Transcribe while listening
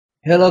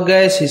Hello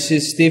guys, this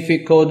is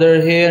Stevie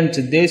Coder here. In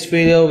today's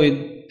video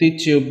we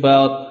teach you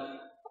about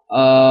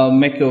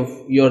make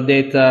your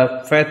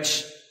data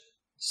fetch.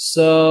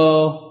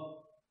 So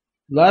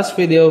last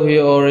video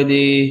we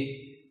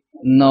already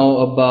know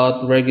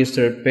about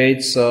register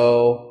page.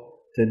 So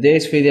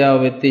today's video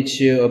will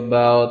teach you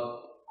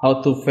about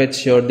how to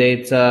fetch your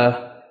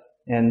data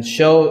and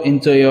show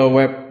into your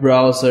web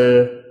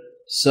browser.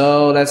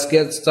 So let's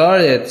get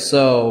started.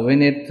 So we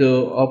need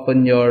to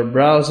open your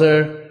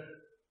browser.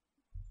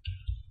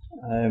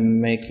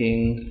 I'm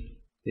making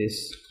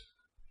this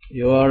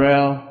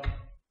URL.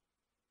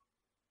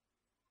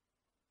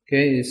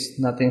 Okay, it's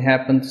nothing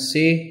happened to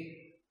see,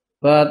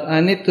 but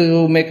I need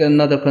to make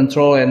another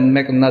control and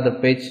make another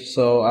page,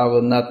 so I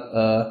will not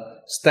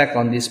stack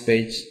on this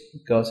page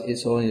because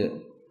it's only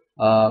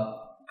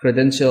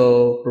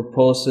credential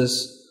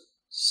purposes.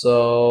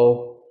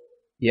 So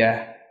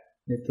yeah,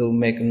 need to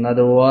make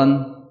another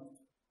one.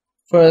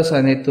 First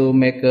I need to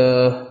make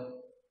a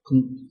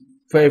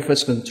very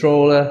first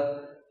controller.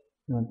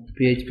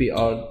 PHP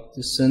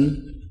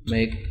artisan,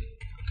 make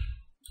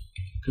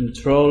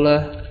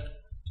controller,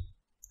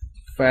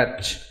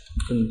 fetch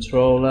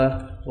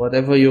controller,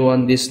 whatever you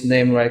want this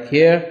name right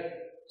here.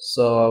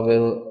 So I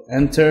will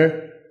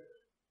enter.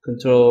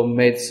 Control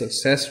made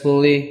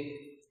successfully.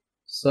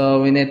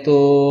 So we need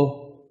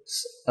to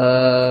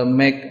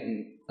make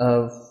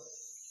a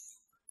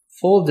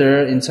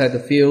folder inside the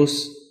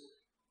fields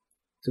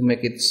to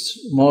make it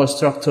more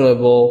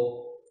structurable.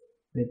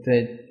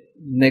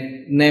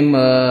 Name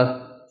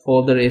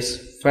folder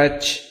is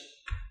fetch,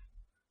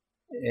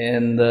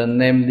 and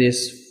name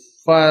this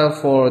file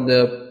for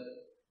the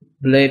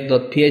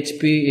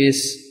blade.php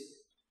is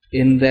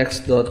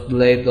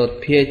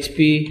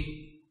index.blade.php.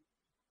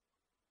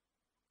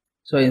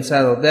 So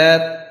inside of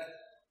that,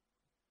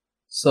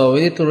 so we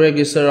need to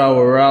register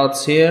our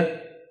routes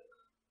here.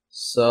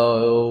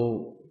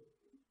 So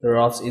the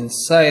routes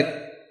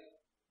inside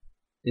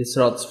this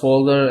routes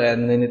folder,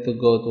 and we need to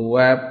go to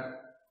web.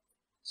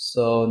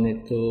 So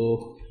need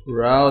to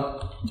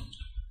route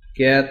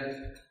get,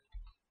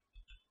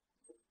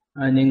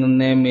 and the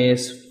name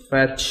is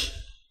fetch.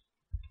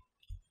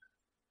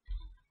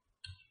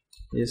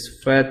 Is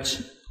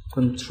fetch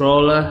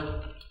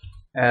controller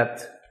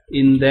at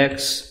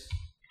index.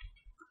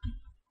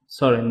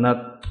 Sorry,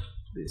 not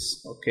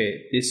this.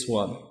 Okay, this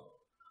one.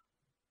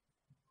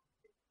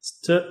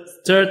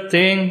 Third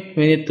thing,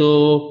 we need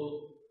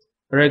to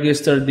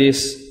register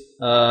this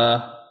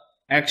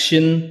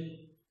action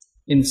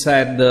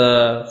inside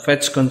the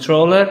fetch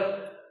controller.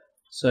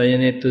 So you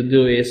need to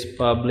do is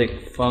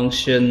public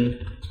function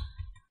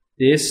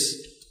this.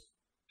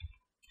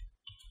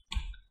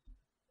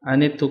 I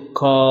need to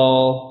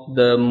call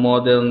the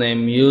model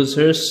name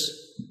users.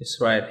 It's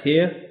right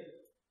here.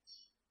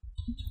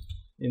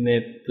 You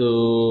need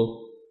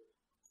to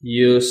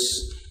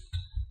use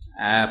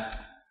app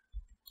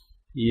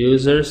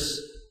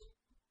users,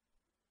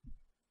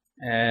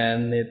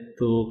 and need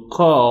to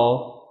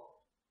call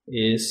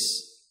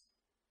is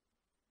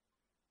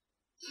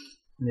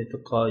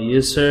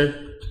user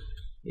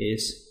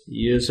is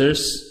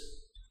users.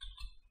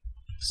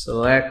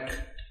 Select,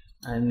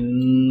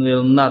 and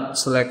will not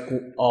select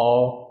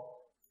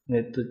all.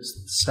 Need to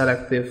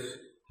selective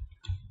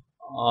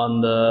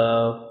on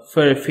the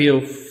very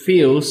few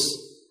fields,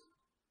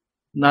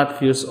 not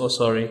fields. Oh,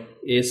 sorry,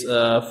 is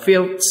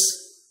fields.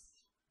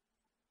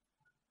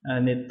 I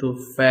need to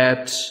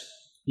fetch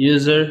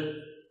user.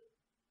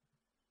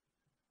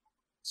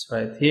 It's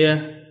right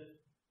here.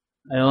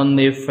 I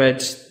only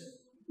fetch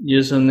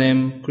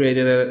username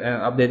created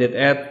and updated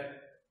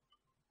at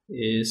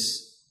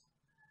is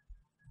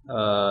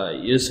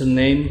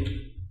username.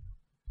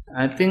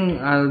 I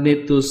think I'll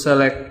need to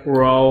select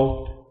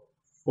row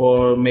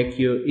for make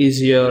you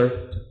easier.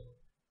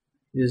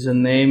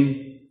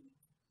 Username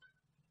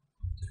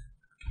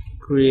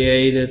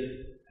created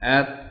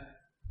at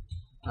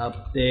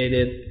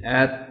updated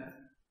at,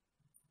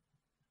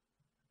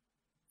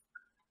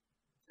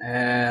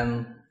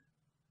 and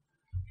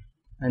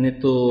I need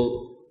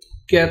to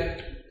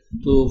get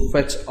to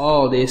fetch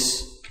all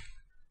this,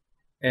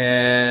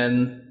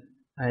 and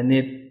I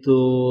need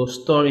to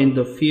store in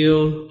the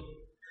field.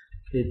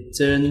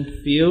 Return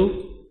field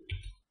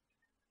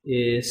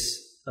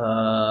is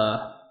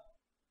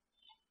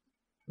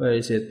where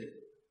is it?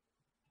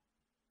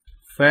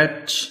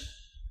 Fetch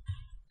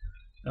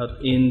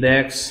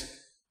index.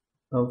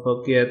 Don't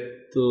forget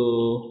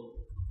to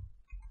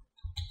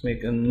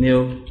make a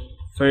new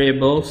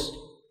variables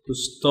to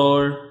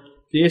store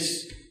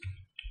this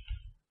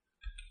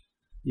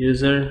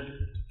user,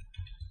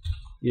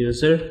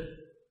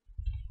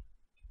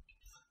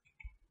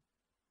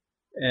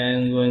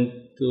 and going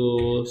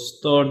to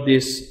store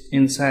this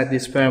inside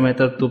this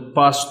parameter to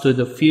pass to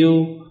the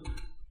view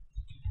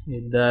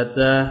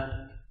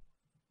data,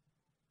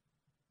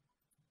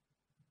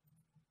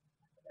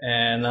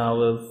 and I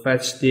will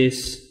fetch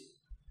this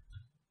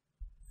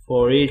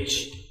for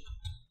each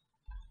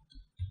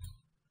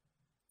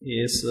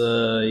is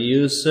a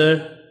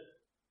user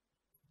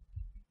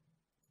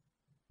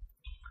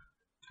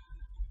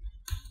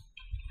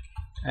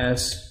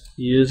as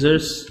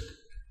users,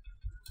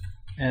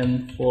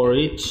 and for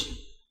each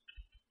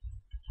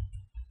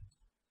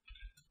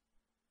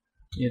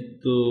need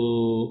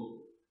to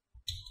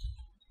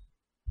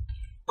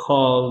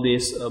call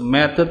these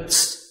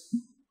methods,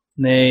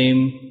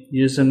 name,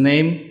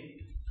 username,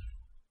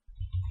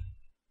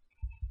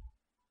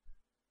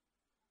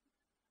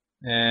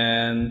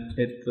 and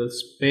hit the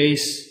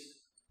space,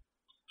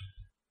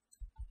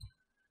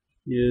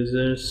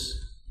 users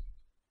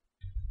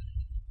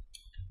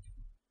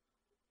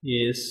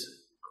is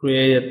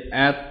created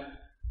at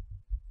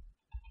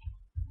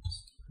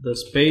the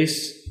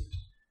space,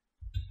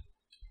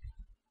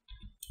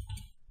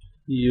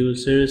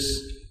 users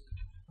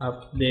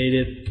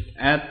updated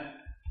at,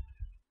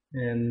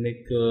 and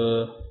make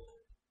a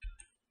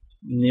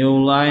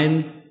new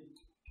line,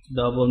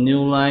 double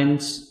new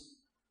lines.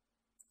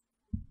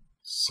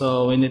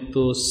 So we need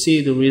to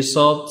see the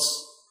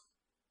results.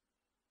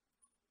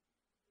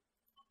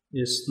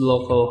 Is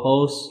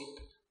localhost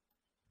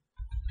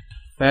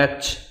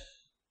fetch.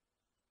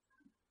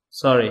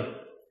 Sorry,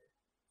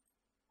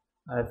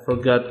 I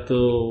forgot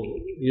to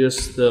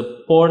use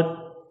the port,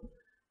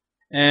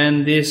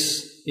 and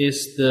this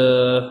is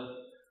the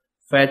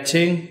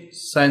fetching.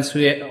 Since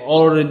we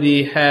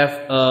already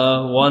have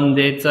one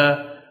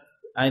data,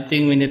 I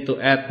think we need to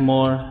add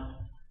more.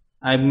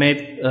 I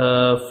made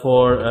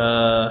for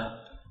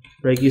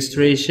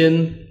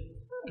registration.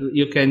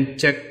 You can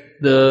check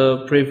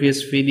the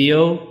previous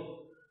video.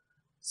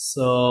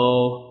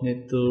 So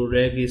need to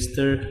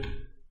register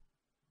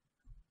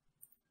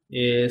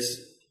is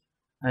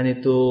I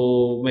need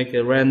to make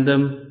a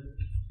random.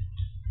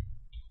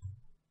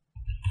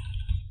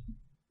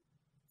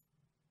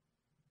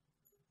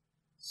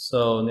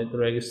 So need to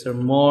register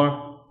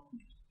more.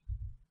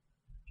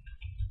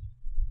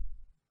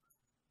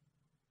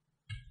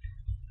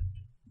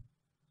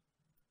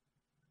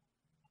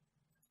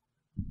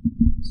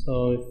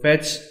 So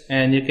fetch,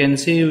 and you can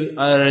see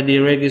I already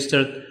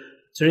registered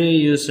 3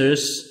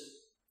 users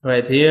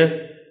right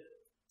here.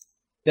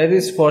 That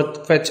is for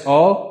fetch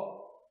all.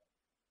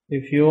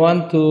 If you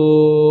want to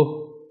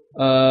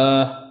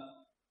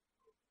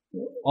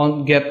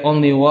get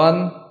only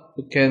one,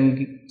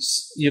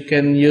 you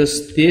can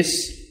use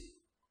this,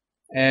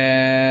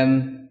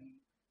 and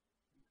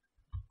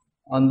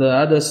on the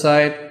other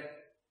side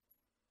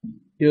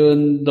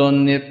you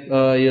don't need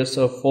use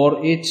a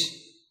for each,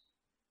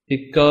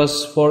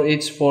 because for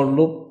each for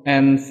loop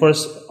and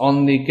first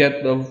only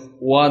get the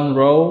one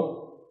row.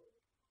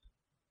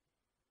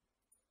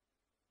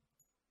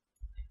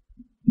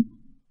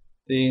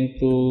 Thing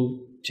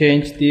to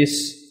change this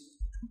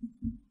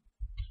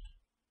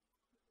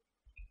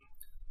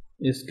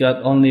is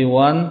got only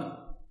one.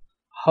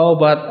 How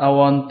about I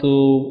want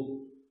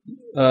to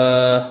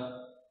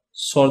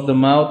sort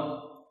them out?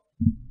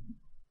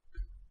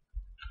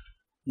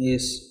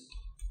 Is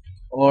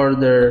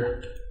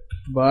order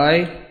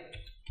by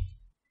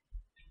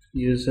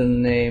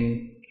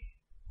username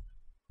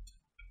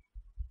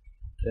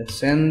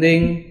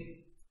descending.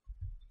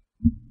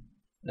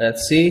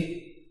 Let's see,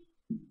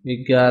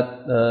 we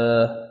got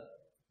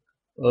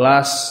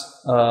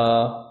last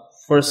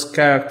first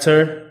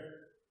character.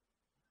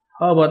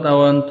 How about I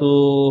want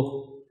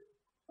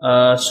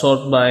to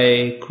sort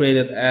by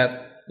created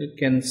at? You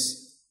can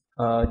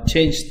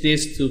change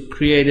this to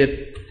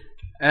created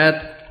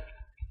at.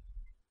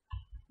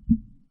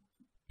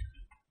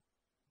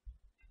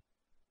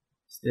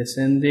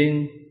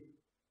 Descending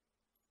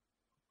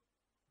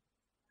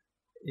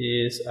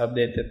is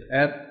updated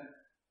at.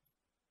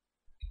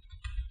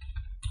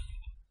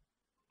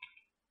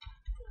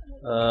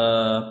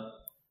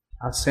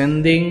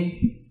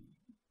 Ascending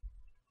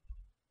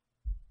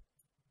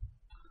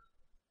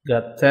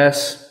got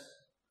test.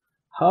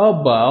 How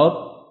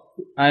about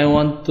I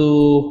want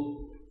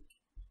to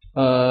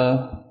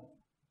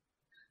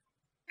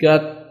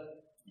get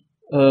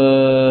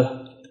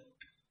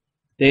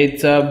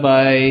data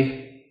by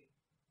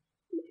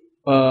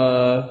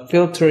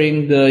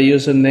filtering the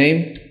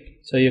username.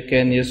 So you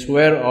can use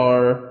where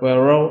or where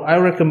row. I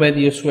recommend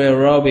use where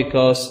row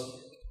because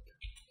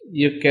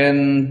you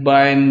can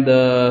bind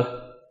the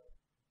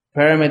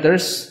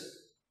parameters.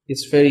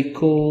 It's very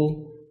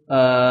cool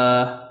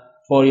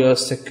for your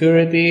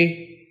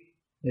security.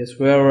 Is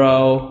where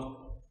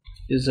row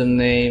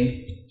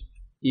username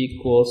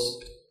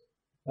equals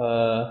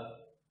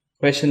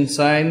question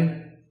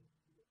sign.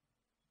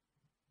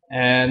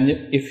 And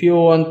if you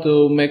want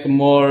to make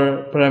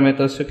more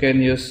parameters, you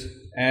can use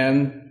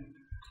and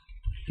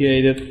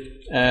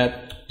created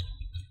at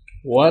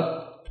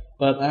what,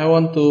 but I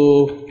want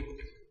to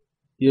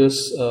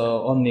use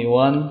only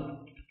one.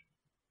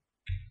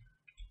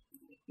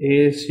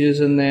 Is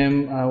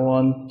username, I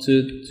want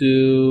to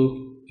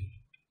do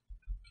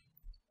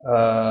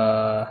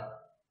I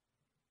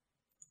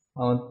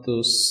want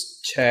to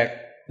check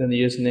the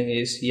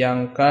username is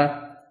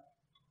Yanka.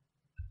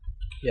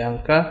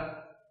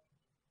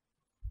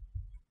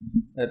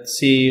 Let's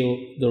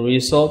see the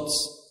results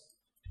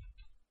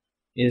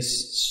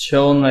is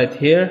shown right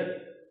here.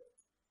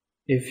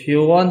 If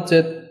you want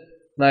it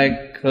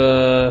like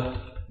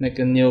make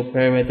a new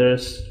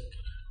parameters,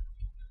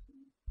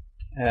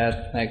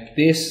 add like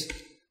this.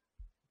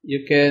 You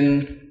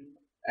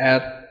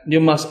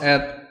must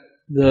add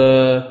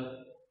the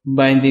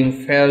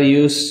binding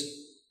values.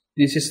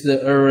 This is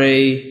the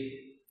array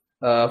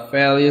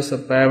values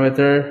of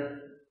parameter,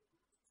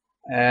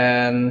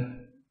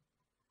 and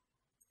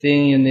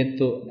thing you need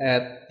to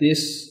add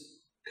this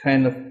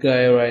kind of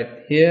guy right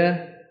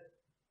here.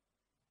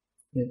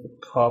 Need to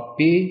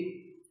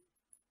copy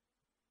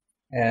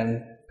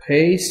and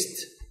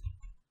paste.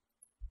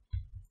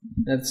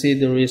 Let's see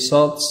the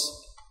results.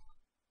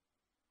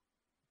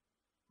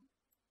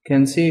 You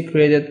can see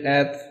created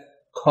add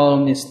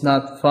column is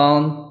not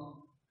found.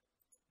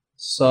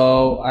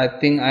 So I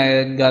think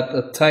I got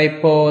a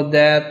typo of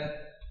that.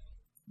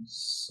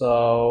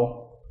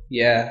 So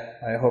yeah,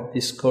 I hope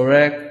this is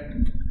correct.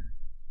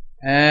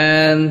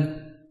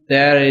 And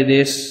there it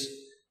is.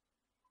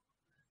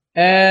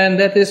 And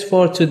that is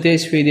for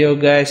today's video,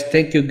 guys.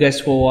 Thank you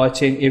guys for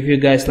watching. If you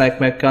guys like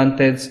my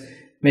contents,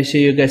 make sure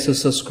you guys to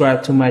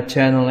subscribe to my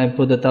channel and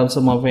put a thumbs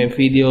up on my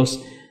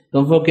videos.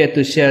 Don't forget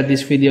to share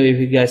this video if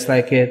you guys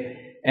like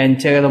it,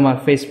 and check out my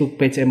Facebook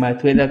page and my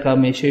Twitter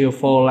account. Make sure you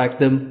follow, like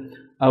them.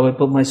 I will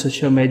put my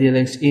social media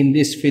links in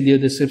this video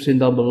description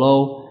down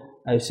below.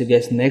 I will see you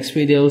guys next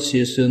video. See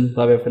you soon.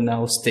 Bye bye for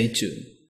now. Stay tuned.